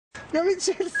Let me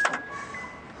just.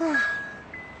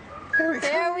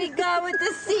 There we go with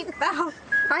the seatbelt.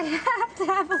 I have to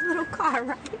have a little car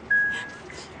ride.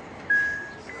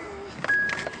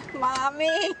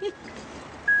 Mommy.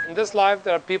 In this life,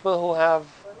 there are people who have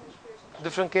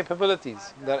different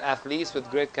capabilities. There are athletes with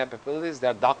great capabilities,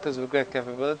 there are doctors with great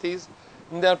capabilities,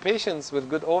 and there are patients with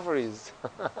good ovaries.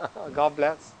 God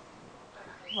bless.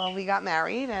 Well, we got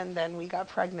married and then we got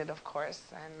pregnant, of course.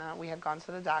 And we had gone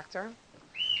to the doctor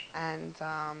and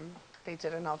they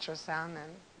did an ultrasound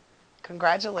and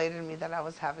congratulated me that I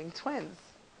was having twins.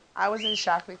 I was in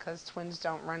shock because twins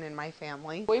don't run in my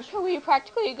family. We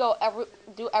practically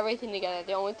do everything together.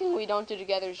 The only thing we don't do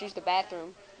together is use the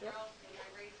bathroom. Yep.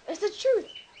 It's the truth.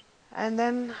 And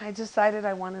then I decided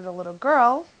I wanted a little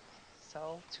girl.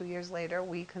 So 2 years later,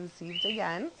 we conceived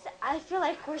again. I feel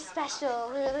like we're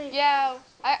special, really. Yeah,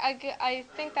 I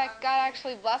think that God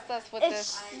actually blessed us with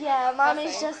this. Yeah,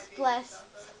 Mommy's just blessed.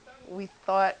 We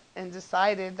thought and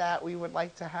decided that we would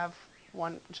like to have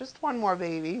just one more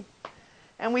baby.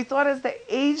 And we thought as the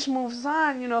age moves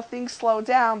on, you know, things slow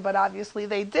down, but obviously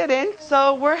they didn't.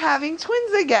 So we're having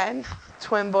twins again.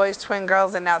 Twin boys, twin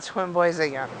girls, and now twin boys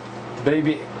again.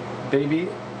 Baby,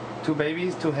 two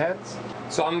babies, two heads.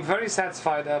 So I'm very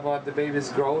satisfied about the baby's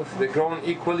growth. They've grown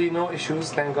equally, no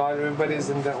issues, thank God.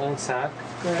 Everybody's in their own sack.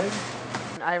 Good.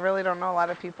 I really don't know a lot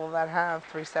of people that have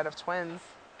 3 sets of twins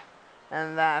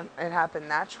and that it happened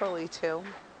naturally too.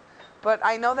 But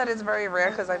I know that it's very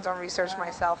rare because I've done research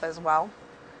myself as well.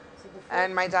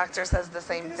 And my doctor says the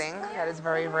same thing, that it's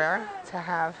very rare to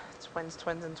have twins. Oh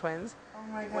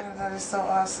my God, that is so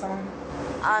awesome.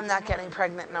 I'm not getting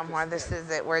pregnant no more. This is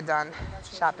it. We're done.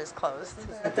 Shop is closed.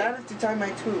 Dad has to tie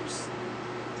my tubes.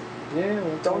 Yeah.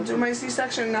 Don't do my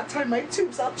C-section, not tie my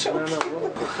tubes. I'll choke you.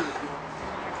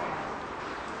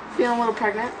 Feeling a little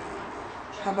pregnant?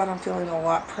 How about I'm feeling a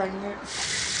lot pregnant?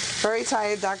 Very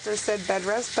tired. Doctor said bed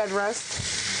rest, bed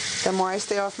rest. The more I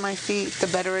stay off my feet, the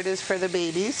better it is for the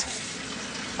babies.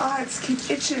 Oh, it's keep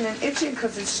itching and itching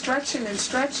because it's stretching and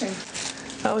stretching.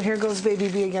 Oh, here goes baby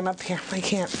B again up here. I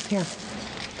can't. Here.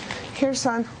 Here,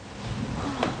 son.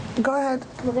 Go ahead.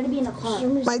 We're going to be in the car.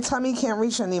 My tummy can't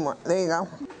reach anymore. There you go.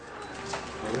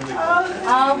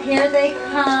 Oh, here they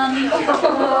come. Look at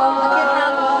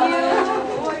how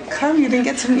cute. Come, you didn't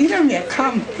get to meet him yet.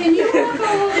 Come. Can you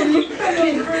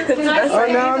Oh,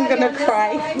 now I'm going to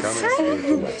cry.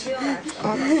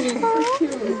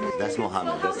 That's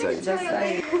Mohammed. That's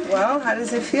right. Well, how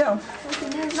does it feel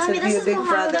Mommy, to be a big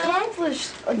brother?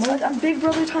 accomplished. I'm big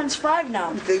brother times 5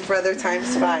 now. Big brother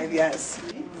times 5, yes.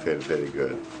 Feel very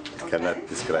good. Cannot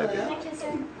describe it.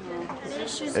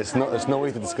 It's no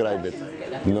way to describe it.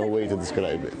 No way to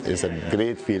describe it. It's a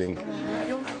great feeling.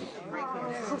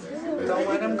 Don't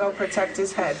let him go. Protect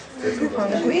his head.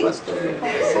 Hungry?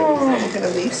 Oh, I'm going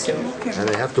to leave soon. And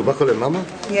I have to buckle it, Mama?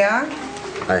 Yeah?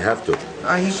 I have to.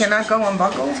 He cannot go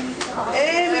unbuckled?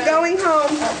 Hey, we're going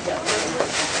home.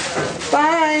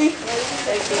 Bye.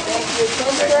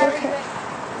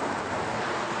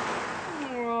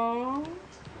 Aww.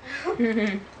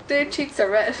 Their cheeks are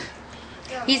red.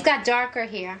 He's got darker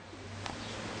hair.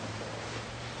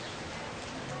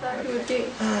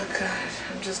 Oh, God.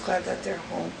 I'm just glad that they're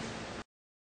home.